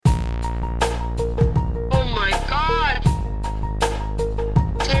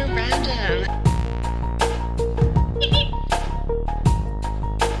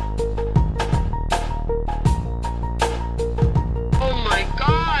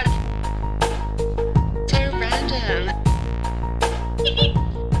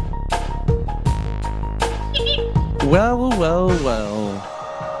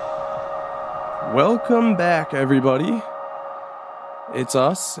Welcome back, everybody. It's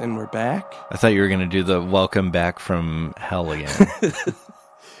us, and we're back. I thought you were going to do the welcome back from hell again.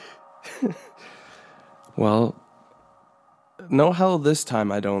 Well, no hell this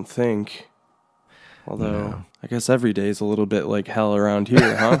time, I don't think. Although, no. I guess every day is a little bit like hell around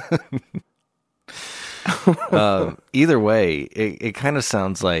here, huh? Either way, it kind of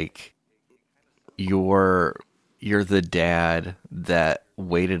sounds like you're the dad that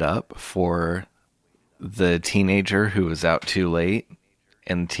waited up for the teenager who was out too late,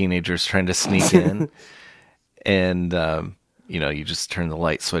 and the teenager's trying to sneak in, and you just turn the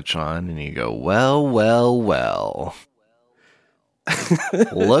light switch on and you go, well,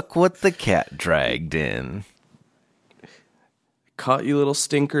 look what the cat dragged in. Caught you little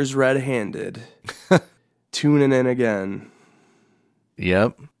stinkers red-handed. Tuning in again.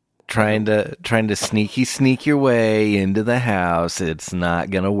 Yep. Trying to sneak your way into the house. It's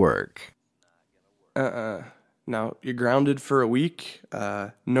not gonna work. Now, you're grounded for a week.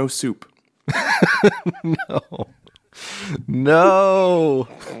 No soup. No.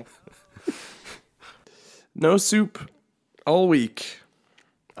 No soup all week.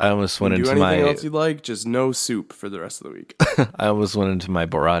 I almost went into anything else you'd like, just no soup for the rest of the week. I almost went into my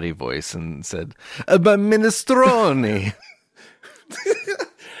Boratti voice and said, "Ma minestrone."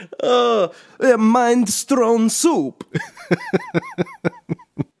 Minestrone soup.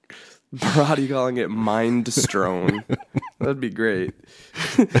 Boratti calling it minestrone. That'd be great.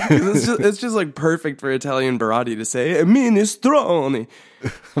 it's just like perfect for Italian Boratti to say minestrone.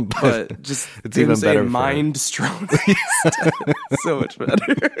 But just it's even better. Minestrone. So much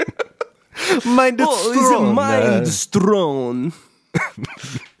better. Minestrone.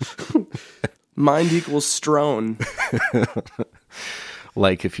 Mind equals strone.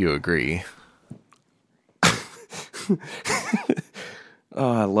 Like if you agree. Oh,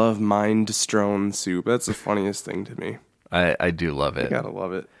 I love minestrone soup. That's the funniest thing to me. I do love it. You gotta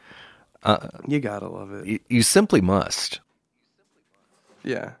love it. You gotta love it. You simply must.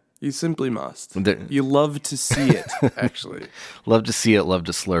 Yeah, you simply must. You love to see it, actually. Love to see it, love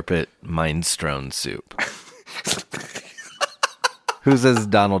to slurp it. Minestrone soup. Who says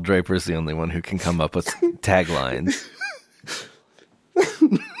Donald Draper's the only one who can come up with taglines?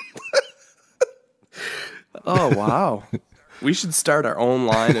 Oh, wow. We should start our own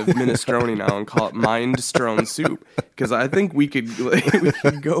line of minestrone now and call it minestrone soup. Because I think we could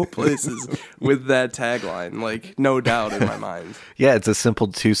go places with that tagline. Like, no doubt in my mind. Yeah, it's a simple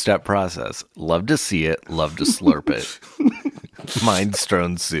 2-step process. Love to see it, love to slurp it.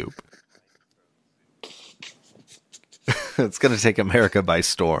 Minestrone soup. It's going to take America by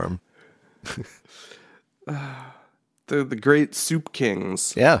storm. The great soup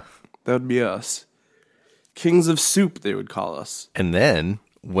kings. Yeah. That would be us. Kings of soup, they would call us. And then,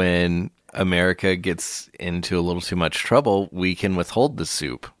 when America gets into a little too much trouble, we can withhold the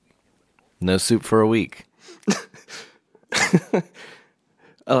soup. No soup for a week.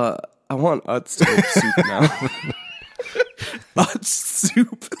 I want Utz to make soup now. Utz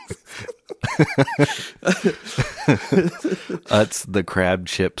soup. Utz the crab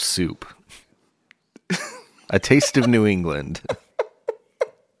chip soup. A taste of New England.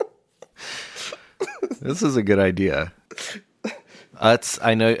 This is a good idea. Utz,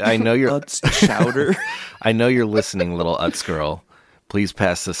 I know you're Utz chowder. I know you're listening, little Utz girl. Please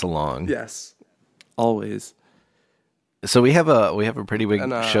pass this along. Yes, always. So we have a pretty big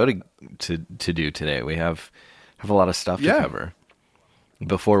show to do today. We have a lot of stuff to cover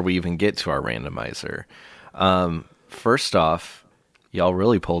before we even get to our randomizer. First off, y'all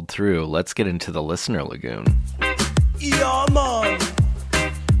really pulled through. Let's get into the listener lagoon. Yeah, man.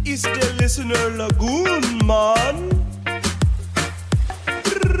 It's the listener lagoon, man.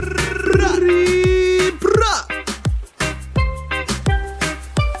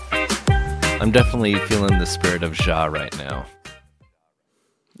 I'm definitely feeling the spirit of Ja right now.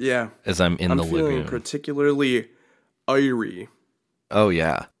 Yeah. As I'm the lagoon. I'm feeling particularly irie. Oh,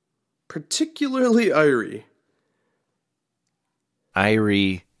 yeah. Particularly irie.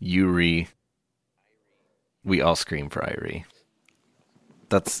 Irie, Yuri. We all scream for Irie.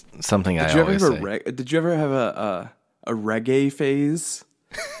 That's something I always say. Did you ever have a reggae phase?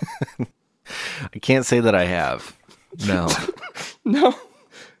 I can't say that I have. No. No.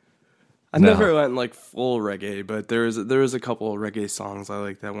 I never went like full reggae, but there was a couple of reggae songs I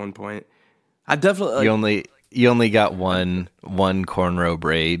liked at one point. I definitely you only got one cornrow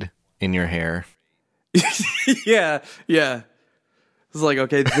braid in your hair. Yeah. It's like,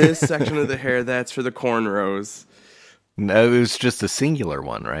 okay, this section of the hair, that's for the cornrows. No, it was just a singular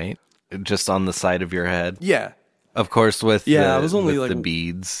one, right? Just on the side of your head. Yeah. Of course, with I was only with like the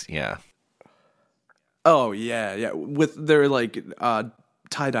beads. Yeah. Oh yeah, yeah. With their like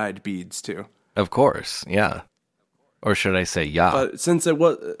tie-dyed beads too. Of course, yeah. Or should I say, yeah? But since I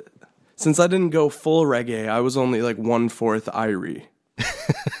didn't go full reggae, I was only like 1/4 Irie.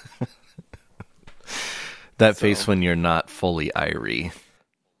 That face when you're not fully Irie.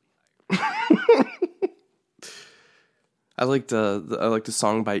 I liked a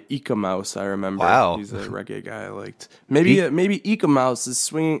song by Ika Mouse. I remember. Wow. He's a reggae guy I liked. Maybe Ika Mouse is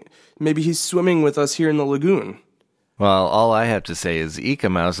swinging. Maybe he's swimming with us here in the lagoon. Well, all I have to say is Ika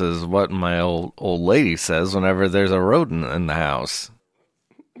Mouse is what my old lady says whenever there's a rodent in the house.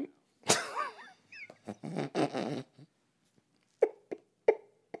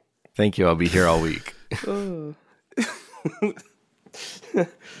 Thank you. I'll be here all week.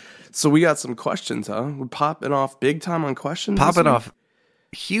 So we got some questions, huh? We're popping off big time on questions. Popping off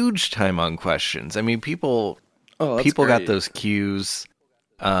huge time on questions. I mean, people Oh, got great. those cues,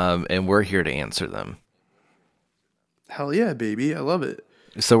 and we're here to answer them. Hell yeah, baby! I love it.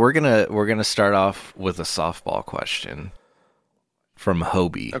 So we're gonna start off with a softball question from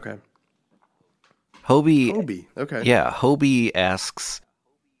Hobie. Okay. Hobie. Okay. Yeah, Hobie asks,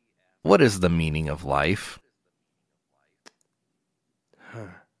 "What is the meaning of life?"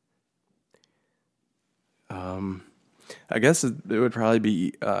 I guess it would probably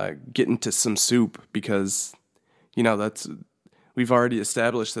be getting to some soup because, we've already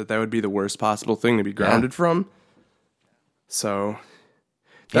established that would be the worst possible thing to be grounded from. So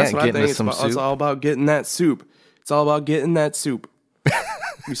that's what I getting think. to some It's soup. all about getting that soup. It's all about getting that soup.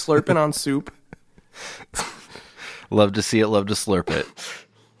 We slurping on soup. Love to see it, love to slurp it.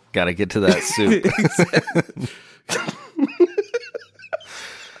 Got to get to that soup.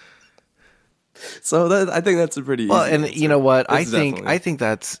 So I think that's a pretty easy Well, and answer. you know what? I It's think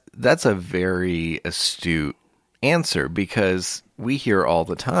definitely- that's a very astute answer because we hear all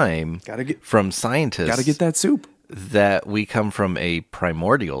the time Gotta get- from scientists Gotta get that soup. that we come from a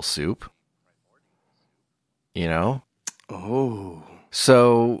primordial soup. You know? Oh,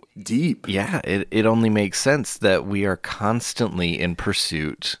 So deep. yeah, it only makes sense that we are constantly in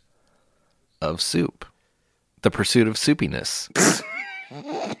pursuit of soup. The pursuit of soupiness.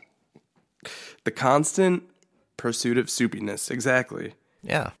 The constant pursuit of soupiness. Exactly.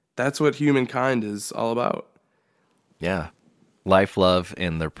 Yeah. That's what humankind is all about. Yeah. Life, love,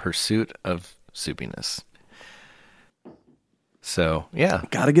 and the pursuit of soupiness. So, yeah.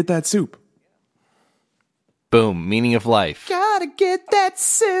 Gotta get that soup. Boom. Meaning of life. Gotta get that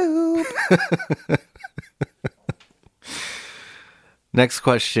soup. Next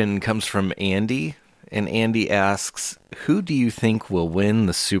question comes from Andy. And Andy asks, who do you think will win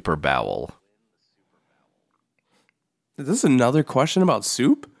the Super Bowl? Is this another question about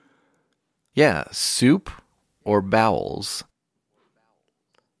soup? Yeah. Soup or bowels?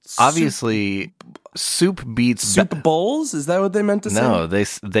 Obviously, soup beats... Soup bowls? Is that what they meant to say? No, they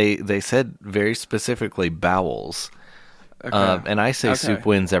said very specifically bowels. Okay. And I say Okay. soup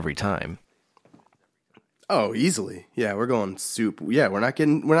wins every time. Oh, easily. Yeah, we're going soup. Yeah, we're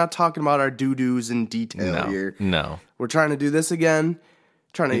not talking about our doo-doos in detail No, here. no. We're trying to do this again.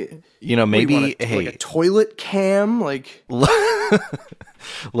 Trying to You know, what do you maybe, want, hey, like a toilet cam, like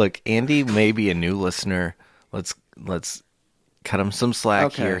look, Andy may be a new listener. Let's cut him some slack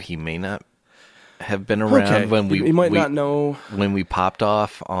Okay. here. He may not have been around okay. when he might not know. when we popped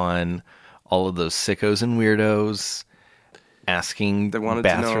off on all of those sickos and weirdos asking They wanted to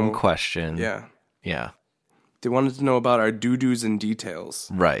bathroom know- questions. Yeah, Yeah. they wanted to know about our doo-doos and details.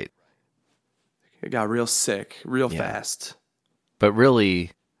 Right. It got real sick, real Yeah. fast. But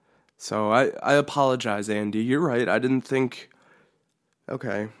really, So I apologize, Andy. You're right. I didn't think.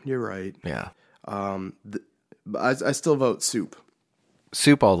 Okay, you're right. yeah. But I still vote soup.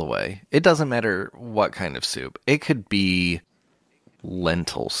 Soup all the way. It doesn't matter what kind of soup. It could be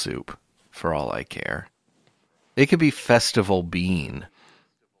lentil soup, for all I care. It could be festival bean.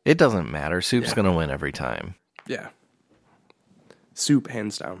 It doesn't matter. Soup's Yeah. going to win every time. Yeah, soup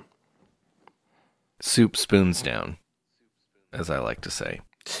hands down. Soup spoons down, as I like to say.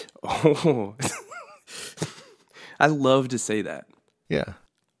 Oh, I love to say that. Yeah.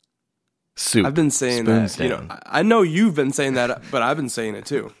 Soup. I've been saying spoons that. down. I know you've been saying that, but I've been saying it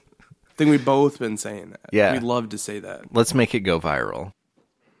too. I think we've both been saying that. Yeah. We love to say that. Let's make it go viral.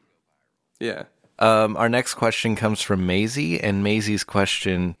 Yeah. Our next question comes from Maisie, and Maisie's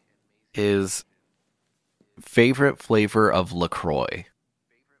question is favorite flavor of LaCroix.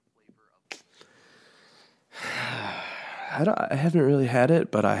 I haven't really had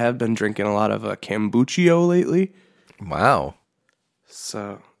it, but I have been drinking a lot of kombucha lately. Wow.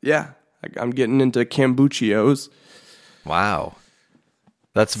 So, yeah, I'm getting into kombuchios. Wow.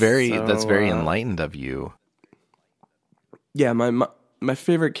 That's very So, enlightened of you. Yeah, my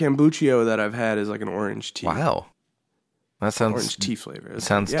favorite kombucha that I've had is like an orange tea. Wow. That sounds Orange tea flavor.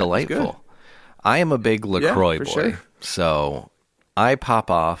 sounds Yeah, it's good. delightful. I am a big LaCroix for boy. sure. So I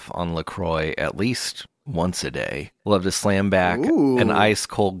pop off on LaCroix at least once a day. Love to slam back Ooh. an ice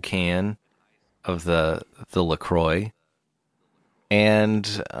cold can of the LaCroix. And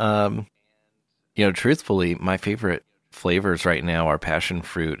truthfully, my favorite flavors right now are passion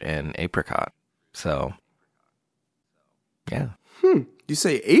fruit and apricot. So yeah. You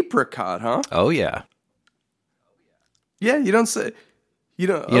say apricot, huh? Oh yeah. Yeah, you don't say. You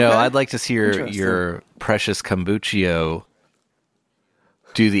don't. You know, okay. I'd like to see your Interesting. precious kombucha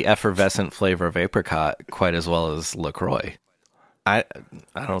do the effervescent flavor of apricot quite as well as LaCroix. I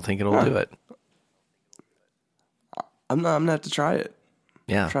don't think it'll do it. I'm gonna have to try it.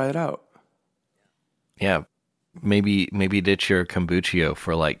 Yeah. Try it out. Yeah. Maybe ditch your kombucha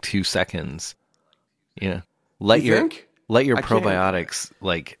for like 2 seconds. Let You think? let your I can't- probiotics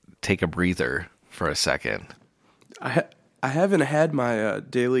like take a breather for a second. I haven't had my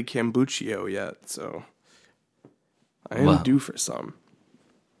daily kombucha yet, so I am Well. due for some.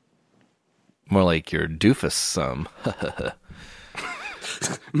 More like your doofus some.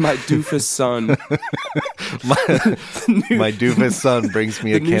 My doofus son. My doofus son brings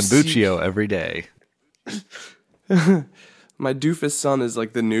me a the new kombucha every day. My doofus son is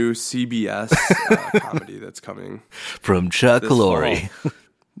like the new CBS comedy that's coming. From Chuck This Lorre.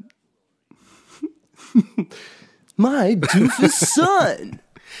 My doofus son.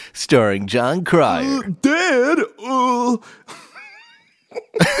 Starring John Cryer. Dad.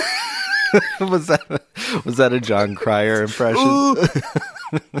 Was that a John Cryer impression?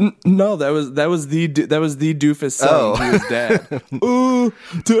 No, that was the doofus son Oh. to his dad.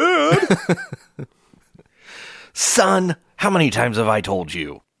 Dad. Son, how many times have I told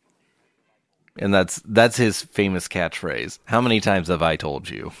you? And that's his famous catchphrase. How many times have I told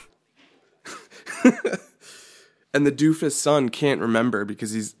you? And the doofus son can't remember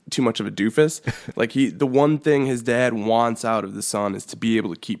because he's too much of a doofus. Like the one thing his dad wants out of the son is to be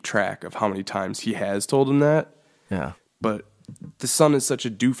able to keep track of how many times he has told him that. Yeah. But the son is such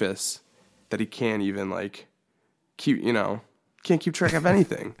a doofus that he can't even like can't keep track of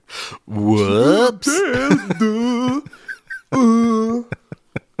anything. Whoops.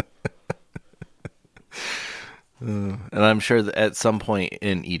 And I'm sure that at some point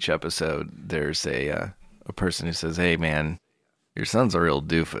in each episode, there's a person who says, "Hey, man, your son's a real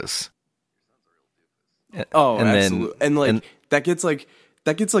doofus." Oh, And then- absolutely. And like and- that gets like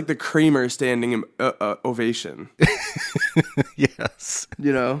the Kramer standing ovation. Yes.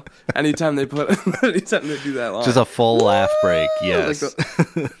 You know, anytime they do that line. Just a full laugh break. Yes.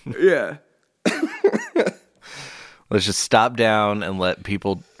 Yeah. Let's just stop down and let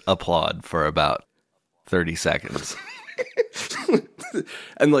people applaud for about 30 seconds.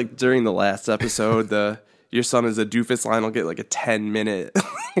 And like during the last episode, your son is a doofus line will get like a 10-minute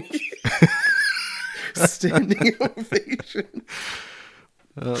standing ovation.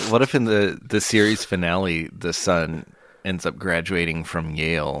 What if in the series finale, the son ends up graduating from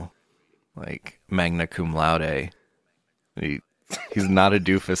Yale, like magna cum laude? He's not a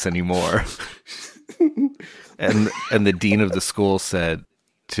doofus anymore. And the dean of the school says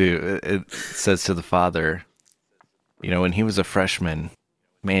to the father, when he was a freshman,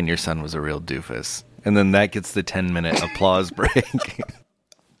 man, your son was a real doofus. And then that gets the 10-minute applause break.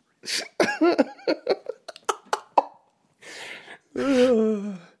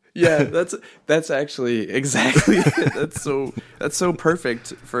 Yeah, that's actually exactly it. That's so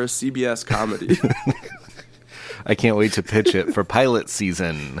perfect for a CBS comedy. I can't wait to pitch it for pilot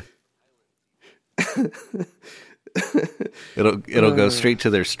season. It'll go straight to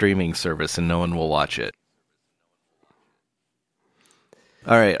their streaming service and no one will watch it.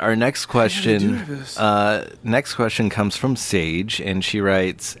 All right, our next question. Next question comes from Sage, and she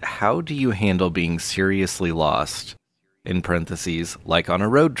writes, "How do you handle being seriously lost? In parentheses, like on a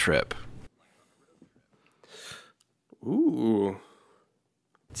road trip." Ooh.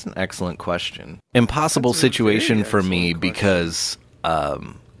 It's an excellent question. Impossible That's a situation very for me excellent because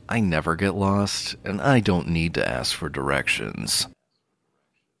I never get lost, and I don't need to ask for directions.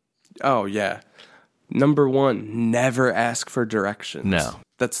 Oh yeah. Number 1, never ask for directions. No.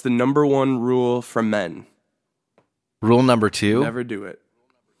 That's the number 1 rule for men. Rule number 2, Never do it.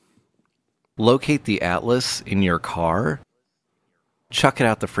 locate the atlas in your car. Chuck it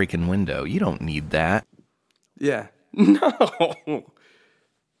out the freaking window. You don't need that. Yeah. No.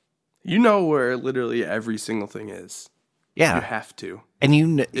 You know where literally every single thing is. Yeah. You have to.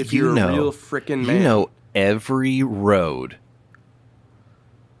 And If you're a real frickin' you man. know every road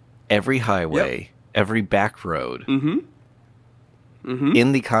every highway, every back road Mm-hmm.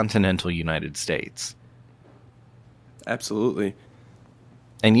 in the continental United States. Absolutely.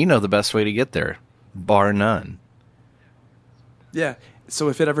 And you know the best way to get there, bar none. Yeah. So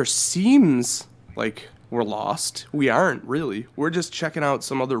if it ever seems like we're lost, we aren't really. We're just checking out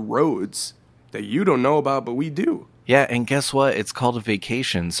some other roads that you don't know about, but we do. Yeah, and guess what? It's called a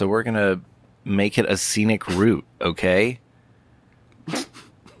vacation, so we're going to make it a scenic route, okay?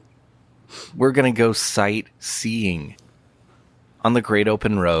 We're going to go sightseeing on the great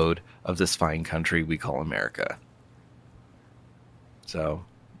open road of this fine country we call America. So,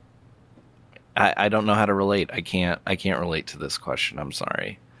 I don't know how to relate. I can't relate to this question. I'm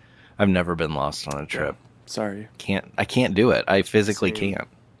sorry. I've never been lost on a trip. Yeah, sorry. I can't do it. I physically Same. can't.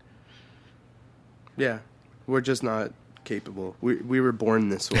 Yeah. We're just not capable. We were born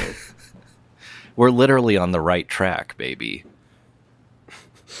this way. We're literally on the right track, baby.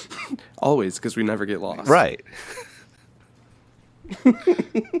 Always, because we never get lost. Right.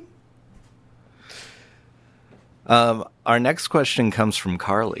 Our next question comes from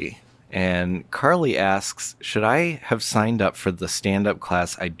Carly. And Carly asks, should I have signed up for the stand-up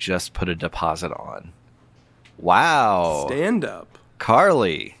class I just put a deposit on? Wow. Stand up.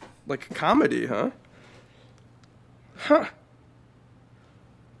 Carly. Like a comedy, huh? Huh.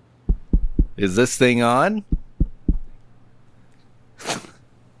 Is this thing on?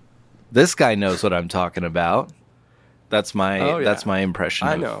 This guy knows what I'm talking about. That's my that's my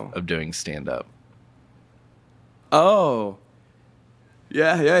impression of doing stand-up. Oh.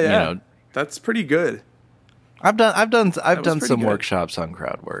 Yeah. You know, That's pretty good. I've done pretty some good. workshops on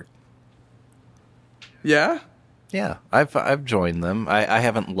crowd work. Yeah? Yeah, I've joined them. I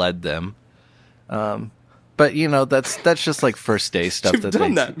haven't led them. But you know, that's just like first day stuff. You've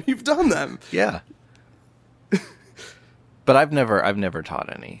done them. You've done them. Yeah. But I've never taught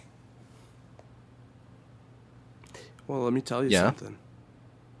any. Well, let me tell you something.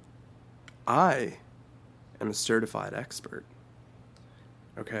 I am a certified expert.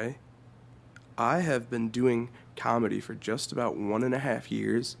 Okay? I have been doing comedy for just about 1.5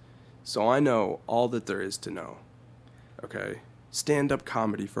 years, so I know all that there is to know. Okay? Stand-up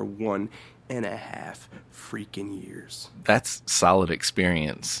comedy for 1.5 freaking years. That's solid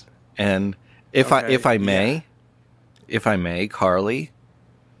experience. And if I may, Carly,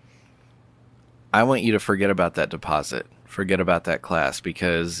 I want you to forget about that deposit. Forget about that class,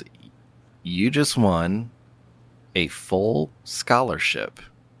 because you just won a full scholarship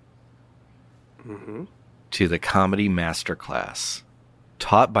to the Comedy Masterclass,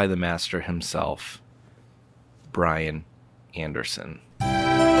 taught by the master himself, Brian Anderson.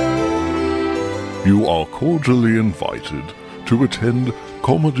 You are cordially invited to attend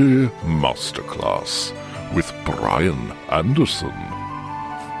Comedy Masterclass with Brian Anderson.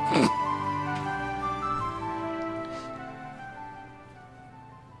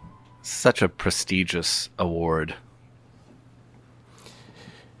 Such a prestigious award.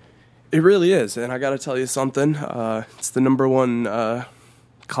 It really is, and I got to tell you something. It's the number one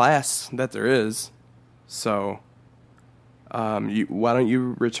class that there is. So, why don't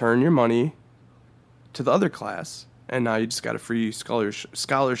you return your money to the other class, and now you just got a free scholarship.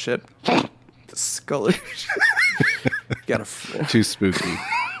 Scholarship. Got a Too spooky.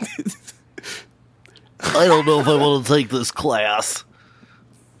 I don't know if I want to take this class.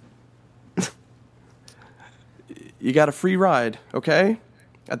 You got a free ride, okay?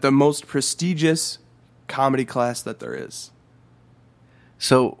 At the most prestigious comedy class that there is.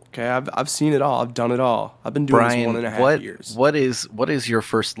 So, okay, I've seen it all. I've done it all. I've been doing Brian, this 1.5 years. What is your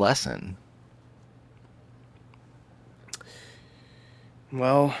first lesson?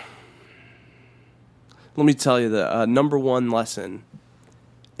 Well, let me tell you, the number one lesson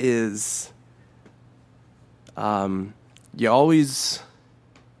is you always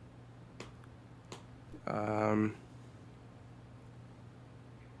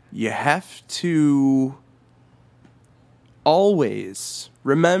you have to always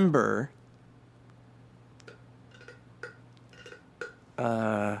remember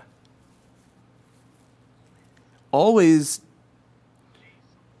always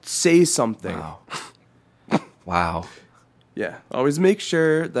say something. Wow. Wow. Yeah, always make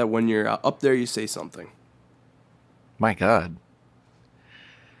sure that when you're up there, you say something. My God.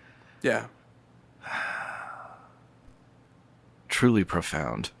 Yeah. Truly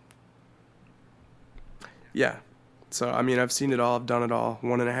profound. Yeah. So, I mean, I've seen it all. I've done it all.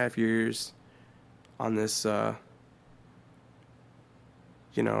 1.5 years on this,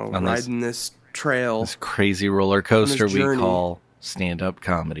 riding this trail. This crazy roller coaster we journey. call stand-up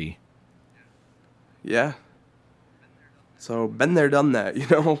comedy. Yeah. So, been there, done that, you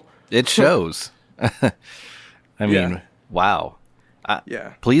know? It shows. I mean, Yeah. wow.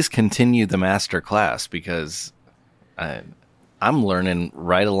 Yeah. Please continue the master class because I'm learning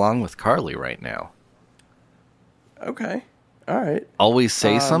right along with Carly right now. Okay. All right. Always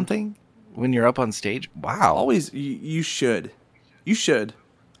say something when you're up on stage. Wow. Always, you should. You should.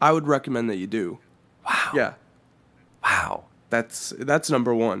 I would recommend that you do. Wow. Yeah. Wow. That's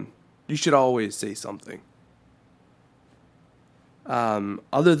number one. You should always say something.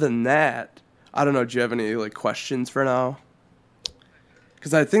 Other than that, I don't know. Do you have any like questions for now?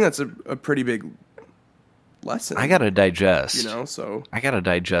 Because I think that's a pretty big lesson. I gotta digest. You know, so I gotta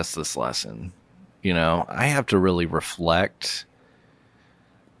digest this lesson. You know, I have to really reflect.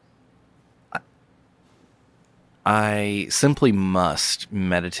 I simply must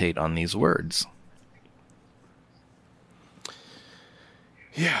meditate on these words.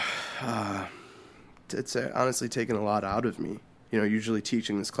 yeah, it's honestly taken a lot out of me. You know, usually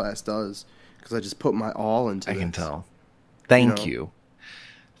teaching this class does because I just put my all into. I can this. tell. Thank know? you.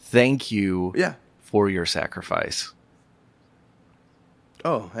 Thank you Yeah. for your sacrifice.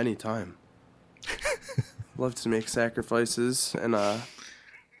 Oh, anytime. Love to make sacrifices and Oh,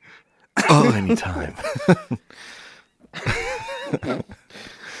 anytime.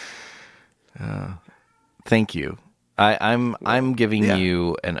 Thank you. I'm giving yeah.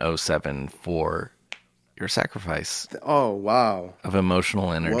 you an 07 for your sacrifice oh wow. of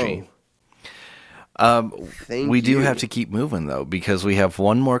emotional energy. Whoa. Thank We do you. have to keep moving though, because we have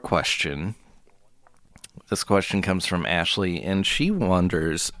one more question. This question comes from Ashley, and she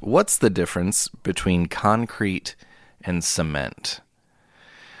wonders, what's the difference between concrete and cement?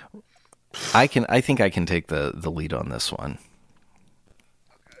 I think I can take the lead on this one.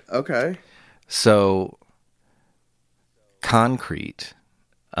 Okay. So, concrete,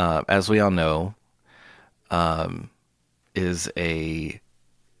 as we all know, is a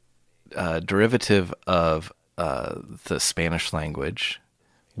derivative of the Spanish language,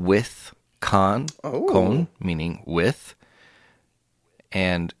 with con, meaning with,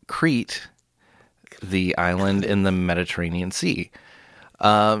 and Crete, the island in the Mediterranean Sea.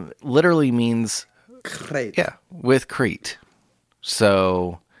 Literally means, Great. yeah, with Crete.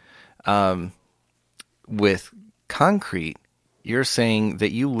 So, with concrete, you're saying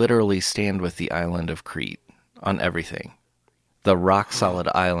that you literally stand with the island of Crete on everything. The rock solid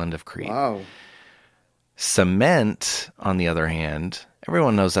island of Crete. Wow. Cement, on the other hand,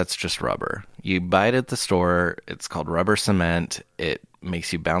 everyone knows that's just rubber. You buy it at the store. It's called rubber cement. It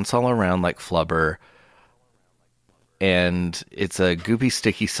makes you bounce all around like flubber. And it's a goopy,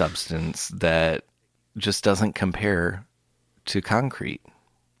 sticky substance that just doesn't compare to concrete.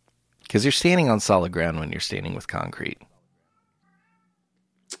 Because you're standing on solid ground when you're standing with concrete.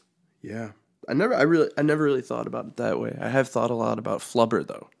 Yeah. I never really thought about it that way. I have thought a lot about flubber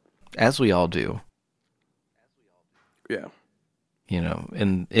though. As we all do. Yeah. You know,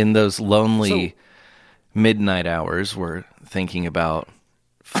 in those lonely midnight hours, we're thinking about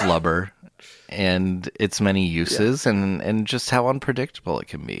flubber and its many uses and just how unpredictable it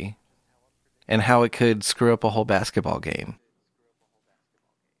can be. And how it could screw up a whole basketball game.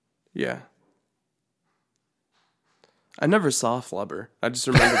 Yeah. I never saw flubber. I just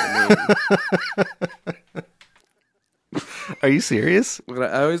remember the name. Are you serious?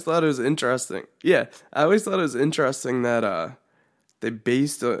 But I always thought it was interesting. Yeah, I always thought it was interesting that they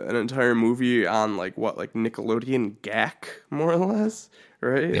based an entire movie on like Nickelodeon Gak, more or less,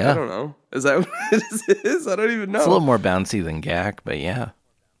 right? Yeah. I don't know. Is that what it is? I don't even know. It's a little more bouncy than Gak, but yeah.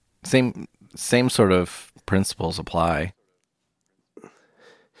 Same sort of principles apply.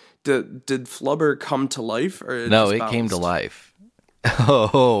 Did flubber come to life or No, it just came to bounced? life.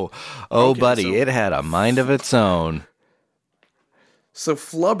 Oh, Okay, buddy, so- it had a mind of its own. So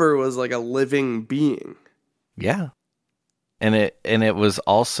flubber was like a living being. Yeah. And it was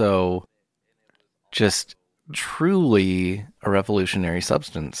also just truly a revolutionary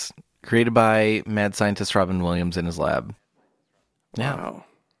substance created by mad scientist Robin Williams in his lab. Yeah. Wow.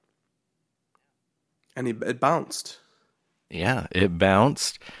 And it bounced. Yeah, it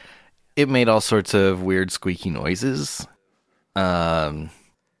bounced. It made all sorts of weird squeaky noises. Did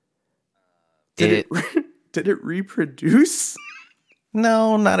it reproduce?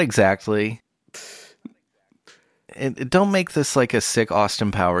 No, not exactly. Don't make this like a sick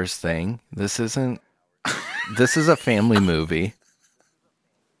Austin Powers thing. This is a family movie.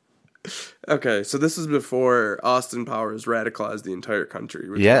 Okay, so this is before Austin Powers radicalized the entire country.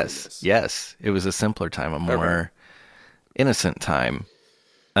 with Yes, this. yes. It was a simpler time, a more innocent time.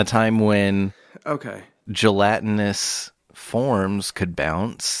 A time when Okay. gelatinous forms could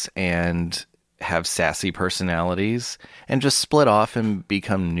bounce and have sassy personalities and just split off and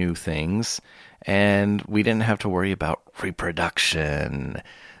become new things. And we didn't have to worry about reproduction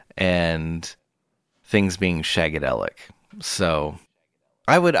and things being shagadelic. So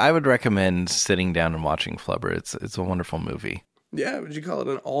I would recommend sitting down and watching Flubber. It's a wonderful movie. Yeah, would you call it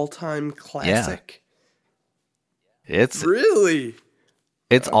an all-time classic? It's Really?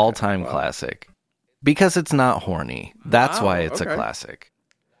 It's all-time classic. Because it's not horny. That's Wow, why it's a okay. classic.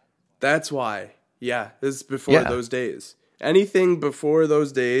 That's why. Yeah, this is before Yeah. those days. Anything before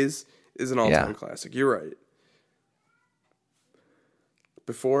those days is an all-time Yeah. classic. You're right.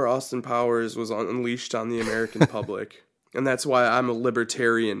 Before Austin Powers was unleashed on the American public. And that's why I'm a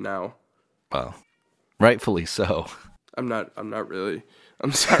libertarian now. Well, rightfully so. I'm not really.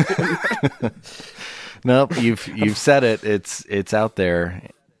 I'm sorry. Nope, you've said it. It's out there.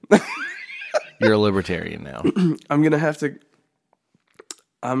 You're a libertarian now. I'm gonna have to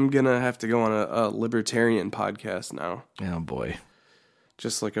go on a libertarian podcast now, Oh boy.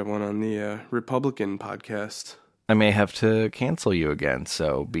 just like I went on the Republican podcast. I may have to cancel you again,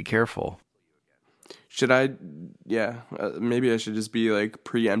 so be careful. Should I? Yeah, maybe I should just be like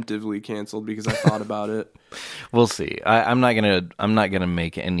preemptively canceled because I thought about it. We'll see. I'm not gonna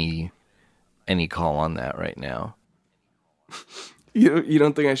make any call on that right now. You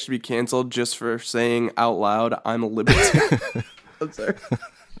don't think I should be canceled just for saying out loud I'm a libertarian? I'm sorry.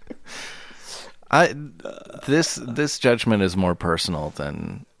 This judgment is more personal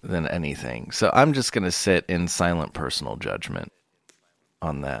than anything. So I'm just gonna sit in silent personal judgment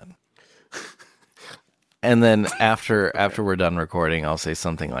on that. And then after we're done recording, I'll say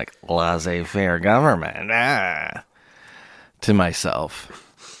something like laissez-faire government to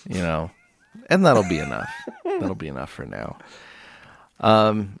myself, and that'll be enough. That'll be enough for now.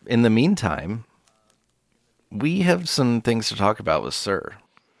 In the meantime, we have some things to talk about with Sir.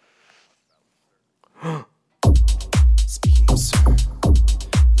 Speaking of Sir,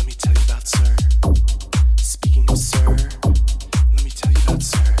 let me tell you about Sir. Speaking of Sir, let me tell you about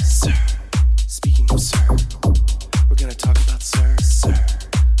Sir. Sir. Speaking of Sir, we're gonna talk about Sir. Sir.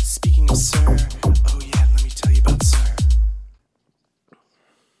 Speaking of Sir, oh yeah, let me tell you about Sir.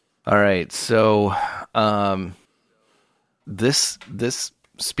 All right, so this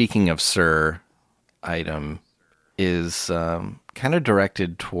speaking of Sir item is kind of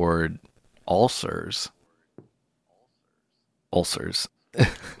directed toward ulcers.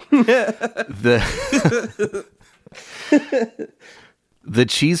 The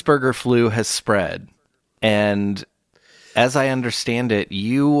cheeseburger flu has spread, and as I understand it,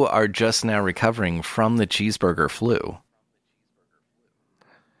 you are just now recovering from the cheeseburger flu.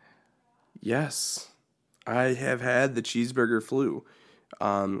 Yes, I have had the cheeseburger flu.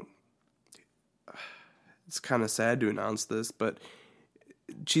 It's kind of sad to announce this, but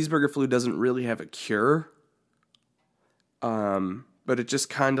cheeseburger flu doesn't really have a cure. But it just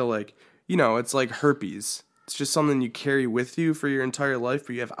kind of like, it's like herpes. It's just something you carry with you for your entire life,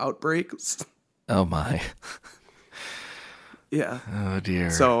 but you have outbreaks. Oh my. Yeah. Oh dear.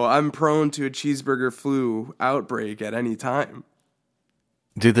 So I'm prone to a cheeseburger flu outbreak at any time.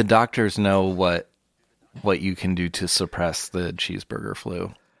 Do the doctors know what you can do to suppress the cheeseburger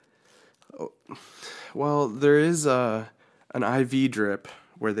flu? Well, there is an IV drip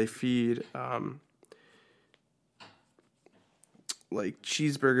where they feed like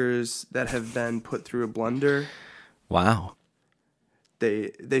cheeseburgers that have been put through a blender. Wow.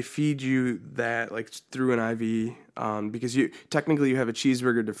 They feed you that like through an IV because you have a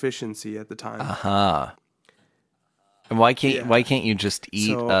cheeseburger deficiency at the time. Uh-huh. And why can't you just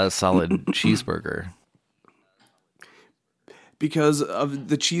eat a solid cheeseburger? Because of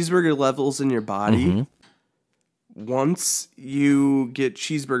the cheeseburger levels in your body. Mm-hmm. Once you get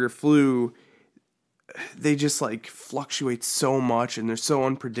cheeseburger flu, they just like fluctuate so much and they're so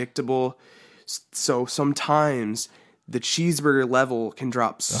unpredictable. So sometimes the cheeseburger level can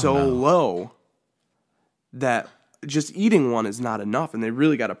drop so low that just eating one is not enough, and they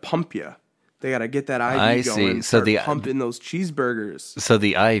really got to pump you. They got to get that IV going. And start pumping those cheeseburgers. So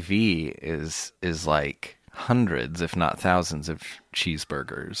the IV is like hundreds, if not thousands, of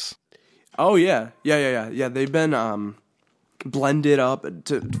cheeseburgers. Oh yeah. They've been blended up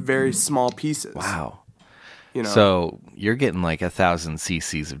to very small pieces. Wow. So you're getting like 1,000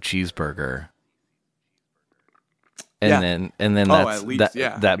 cc's of cheeseburger, and then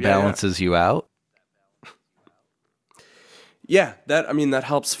that balances you out. Yeah, that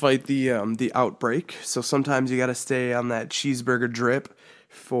helps fight the outbreak. So sometimes you got to stay on that cheeseburger drip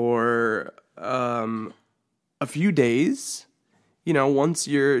for a few days. Once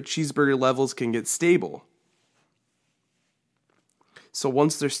your cheeseburger levels can get stable. So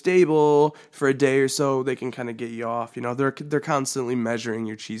once they're stable for a day or so, they can kind of get you off. You know, they're constantly measuring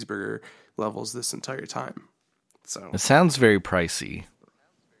your cheeseburger levels this entire time. So It sounds very pricey.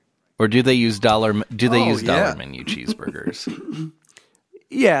 Or do they use dollar yeah. menu cheeseburgers?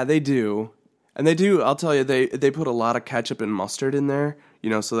 Yeah, they do. And they do, I'll tell you, they put a lot of ketchup and mustard in there, you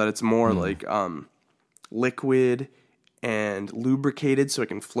know, so that it's more like liquid and lubricated so it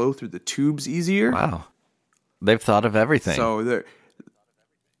can flow through the tubes easier. Wow. They've thought of everything. So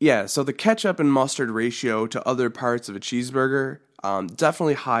so the ketchup and mustard ratio to other parts of a cheeseburger,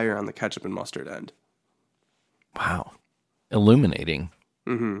 definitely higher on the ketchup and mustard end. Wow. Illuminating.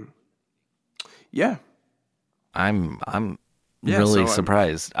 Yeah. I'm Yeah, really so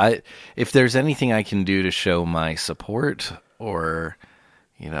surprised. If there's anything I can do to show my support or,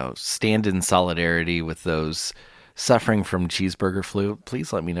 you know, stand in solidarity with those suffering from cheeseburger flu,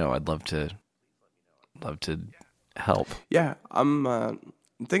 please let me know. I'd love to help. Yeah, I'm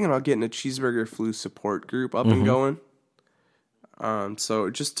thinking about getting a cheeseburger flu support group up and going. So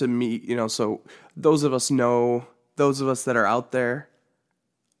just to meet, you know, so those of us that are out there,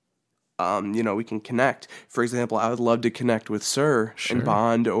 you know, we can connect. For example, I would love to connect with Sir and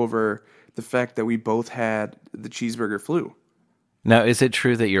bond over the fact that we both had the cheeseburger flu. Now, is it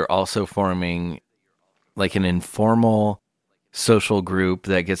true that you're also forming like an informal social group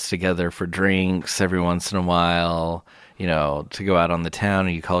that gets together for drinks every once in a while, you know, to go out on the town,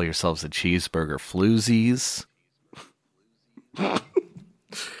 and you call yourselves the Cheeseburger Floozies?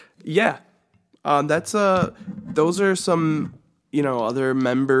 Yeah. Those are some, you know, other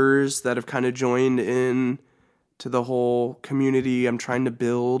members that have kind of joined in to the whole community I'm trying to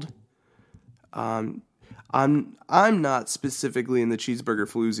build. I'm not specifically in the Cheeseburger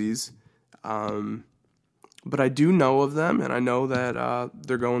Floozies, but I do know of them, and I know that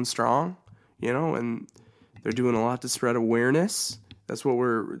they're going strong, you know, and they're doing a lot to spread awareness. That's what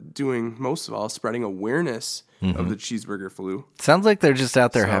we're doing most of all, spreading awareness of the cheeseburger flu. Sounds like they're just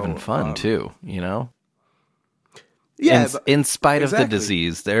out there having fun too, you know? Yeah, in spite of the exactly.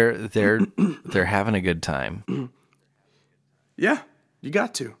 disease, they're having a good time. Yeah, you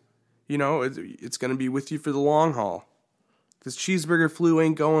got to. You know, it's going to be with you for the long haul. This cheeseburger flu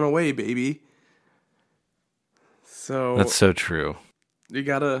ain't going away, baby. So That's so true. you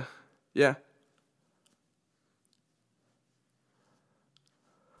gotta, yeah.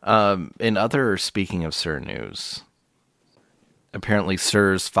 Speaking of Sir news, apparently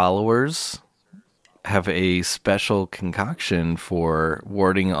Sir's followers have a special concoction for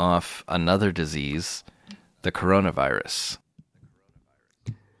warding off another disease, the coronavirus.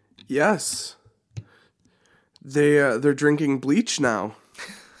 Yes. They're drinking bleach now.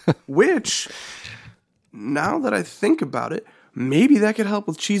 Which, now that I think about it, maybe that could help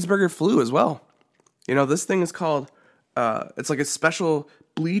with cheeseburger flu as well. You know, this thing is called, it's like a special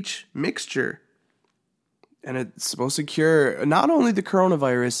bleach mixture. And it's supposed to cure not only the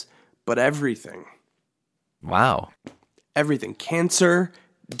coronavirus, but everything. Wow. Everything. Cancer,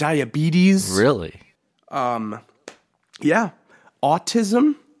 diabetes. Really? Yeah.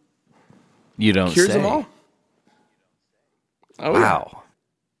 Autism. You don't Cures say. them all. Oh, Wow.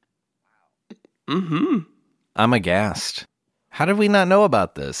 I'm aghast. How did we not know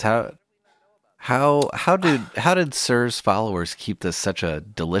about this? How did Sir's followers keep this such a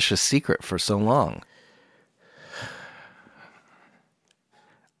delicious secret for so long?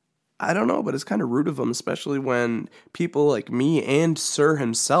 I don't know, but it's kind of rude of them, especially when people like me and Sir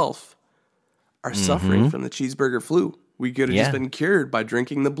himself are suffering from the cheeseburger flu. We could have just been cured by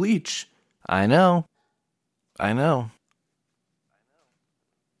drinking the bleach. I know.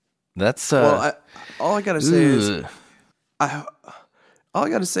 That's All I gotta say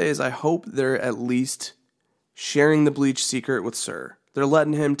is I hope they're at least sharing the bleach secret with Sir. They're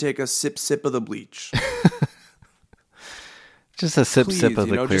letting him take a sip of the bleach. just a sip Please, of the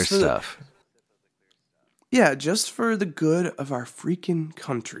you know, clear just for the- stuff. Yeah, just for the good of our freaking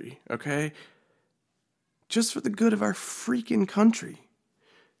country, okay? Just for the good of our freaking country.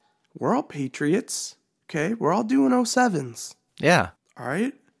 We're all patriots, okay? We're all doing 07s, Yeah. all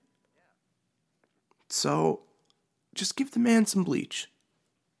right? So, just give the man some bleach.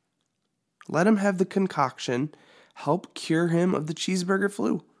 Let him have the concoction. Help cure him of the cheeseburger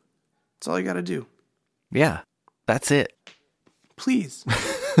flu. That's all you gotta do. Yeah. That's it. Please.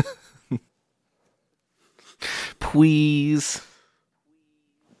 Please.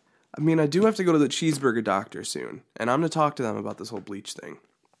 I mean, I do have to go to the cheeseburger doctor soon, and I'm gonna talk to them about this whole bleach thing.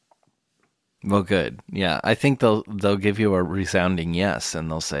 Well, good. Yeah, I think they'll give you a resounding yes,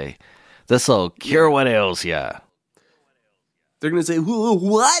 and they'll say, "This'll cure what ails ya." They're gonna say, "Well,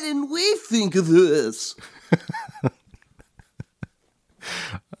 why didn't we think of this?"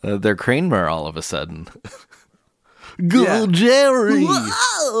 They're Kramer all of a sudden. Yeah. Jerry!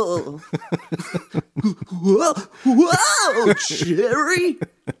 Whoa! Whoa, Jerry!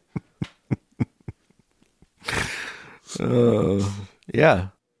 Yeah.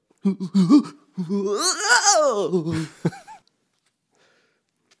 Whoa!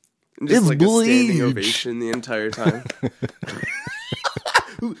 Just It's like a standing bleach. ovation the entire time.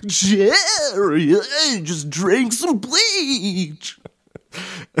 Jerry, I just drank some bleach.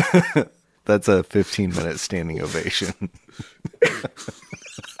 That's a 15-minute standing ovation.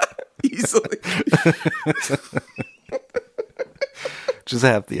 Easily. Just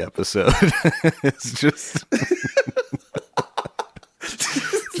half the episode. It's just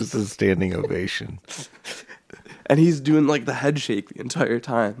a standing ovation. And he's doing like the head shake the entire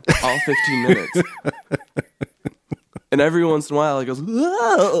time, all 15 minutes. And every once in a while he goes,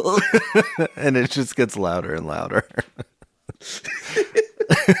 whoa! And it just gets louder and louder.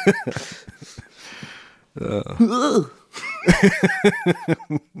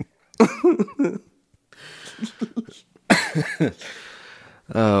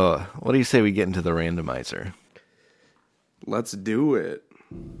 Oh, what do you say we get into the randomizer? Let's do it.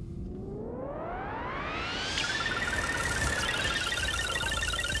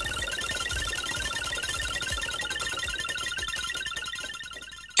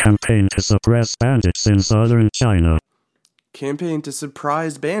 Campaign to suppress bandits in southern China. Campaign to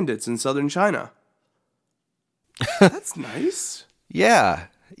surprise bandits in southern China. That's nice. Yeah.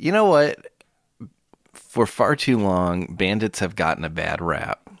 You know what? For far too long, bandits have gotten a bad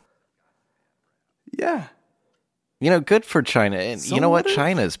rap. Yeah. You know, good for China. And you know what? Somewhat.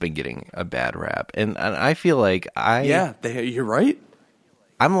 China's been getting a bad rap. And I feel like Yeah, you're right.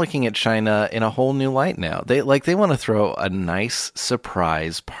 I'm looking at China in a whole new light now. They want to throw a nice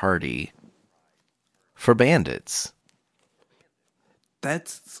surprise party for bandits.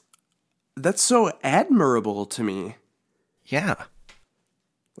 That's so admirable to me. Yeah.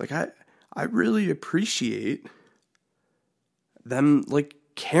 Like I really appreciate them like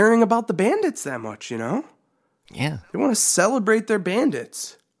caring about the bandits that much, you know? Yeah. They want to celebrate their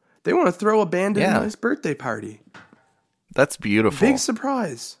bandits. They want to throw a bandit Yeah. a nice birthday party. That's beautiful. Big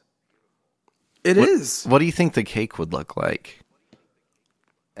surprise. It is. What do you think the cake would look like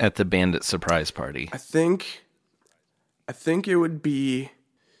at the bandit surprise party? I think it would be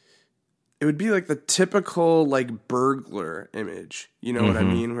like the typical like burglar image. You know what I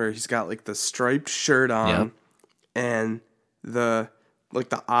mean? Where he's got like the striped shirt on Yep. and the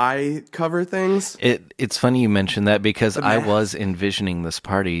eye cover things. It's funny you mentioned that because The I mask. was envisioning this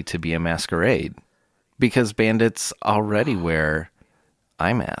party to be a masquerade because bandits already wear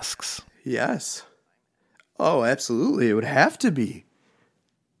eye masks. Yes. Oh, absolutely. It would have to be.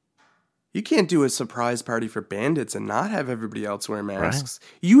 You can't do a surprise party for bandits and not have everybody else wear masks.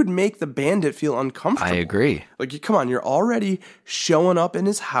 You would make the bandit feel uncomfortable. I agree. Like, come on, you're already showing up in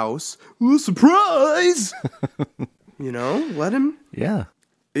his house. Ooh, surprise! You know, let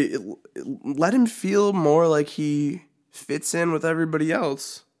him feel more like he fits in with everybody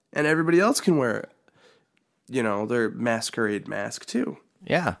else, and everybody else can wear, you know, their masquerade mask too.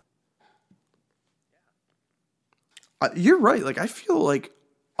 Yeah. You're right. Like, I feel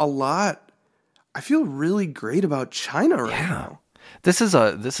really great about China right now. This is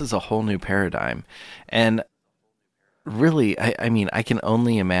a whole new paradigm. And really, I mean, I can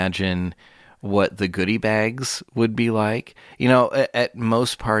only imagine what the goodie bags would be like. You know, at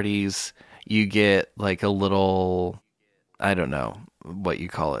most parties, you get like a little, I don't know what you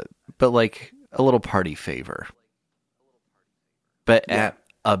call it, but like a little party favor. But at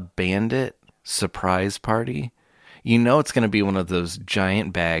a bandit surprise party, you know it's going to be one of those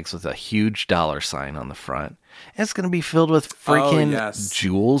giant bags with a huge dollar sign on the front. And it's going to be filled with freaking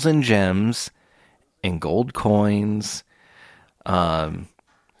jewels and gems and gold coins,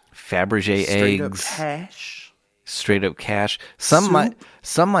 Fabergé Straight eggs, up cash. straight up cash. Some Soup? might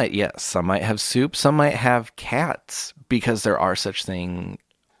have soup. Some might have cats because there are such thing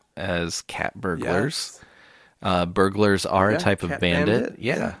as cat burglars. Yes. Burglars are a type of cat bandit.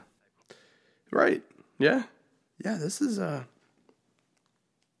 Yeah. Right. Yeah. Yeah. This is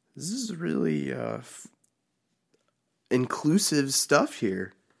really inclusive stuff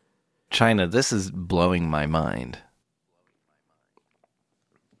here. China, this is blowing my mind.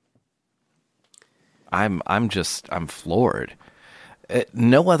 I'm floored.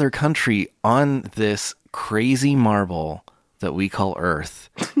 No other country on this crazy marble that we call Earth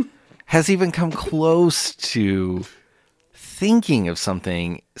has even come close to thinking of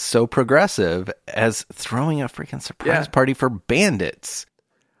something so progressive as throwing a freaking surprise party for bandits.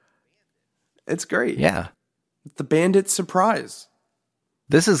 It's great. Yeah. The bandit surprise.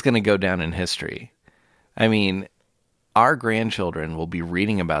 This is going to go down in history. I mean, our grandchildren will be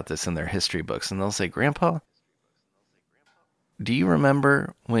reading about this in their history books, and they'll say, Grandpa, do you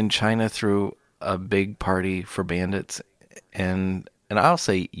remember when China threw a big party for bandits? And I'll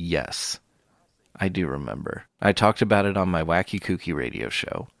say, yes, I do remember. I talked about it on my Wacky Kooky radio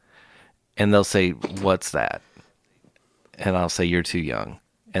show. And they'll say, what's that? And I'll say, you're too young.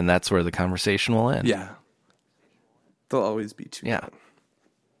 And that's where the conversation will end. Yeah. They'll always be too Yeah. young.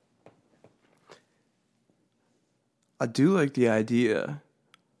 I do like the idea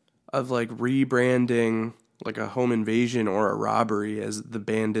of like rebranding like a home invasion or a robbery as the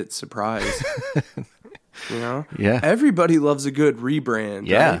Bandit Surprise. You know? Yeah. Everybody loves a good rebrand.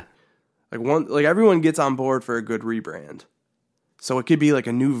 Yeah. Right? Like everyone gets on board for a good rebrand. So it could be like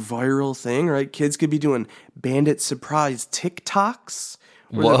a new viral thing, right? Kids could be doing Bandit Surprise TikToks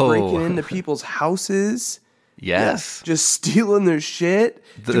where Whoa. they're breaking into people's houses. Yes. Yeah, just stealing their shit.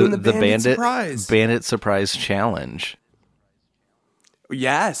 Doing the Bandit Surprise. Bandit Surprise Challenge.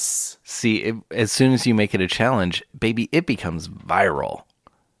 Yes. See, as soon as you make it a challenge, baby, it becomes viral.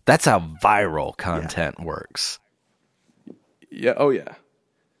 That's how viral content works. Yeah. Oh, yeah.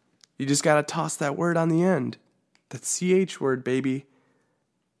 You just got to toss that word on the end. That CH word, baby.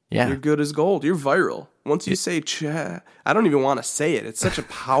 Yeah. You're good as gold. You're viral. Once you say I don't even want to say it. It's such a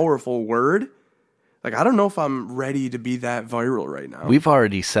powerful word. Like, I don't know if I'm ready to be that viral right now. We've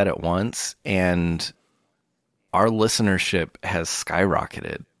already said it once, and our listenership has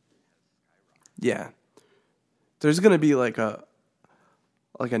skyrocketed. Yeah. There's going to be like a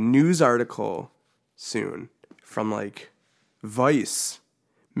news article soon from like Vice.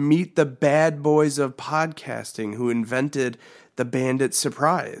 Meet the bad boys of podcasting who invented the Bandit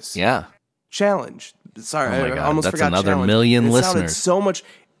Surprise. Yeah. Challenge. Sorry, Oh my I God, almost that's forgot another challenge. million It listeners.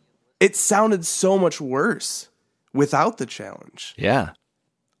 It sounded so much worse without the challenge. Yeah.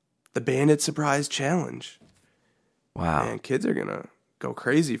 The Bandit Surprise Challenge. Wow. Man, kids are going to go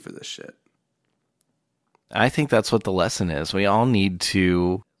crazy for this shit. I think that's what the lesson is. We need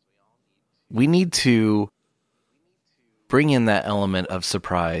to bring in that element of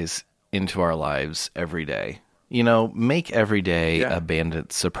surprise into our lives every day. You know, make every day a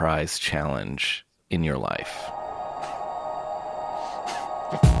Bandit Surprise Challenge in your life.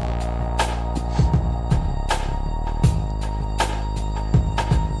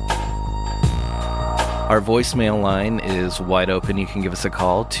 Our voicemail line is wide open. You can give us a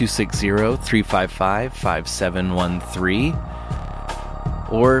call,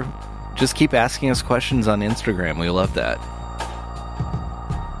 260-355-5713. Or just keep asking us questions on Instagram. We love that.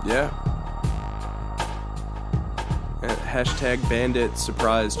 Yeah. Hashtag Bandit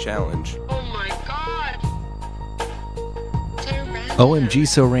Surprise Challenge. Oh my god. So random. OMG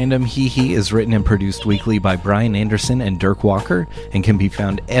So Random Hee is written and produced weekly by Brian Anderson and Dirk Walker and can be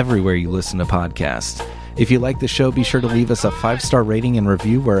found everywhere you listen to podcasts. If you like the show, be sure to leave us a 5-star rating and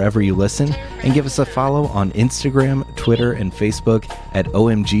review wherever you listen, and give us a follow on Instagram, Twitter, and Facebook at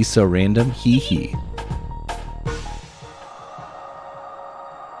OMG So Random Hee.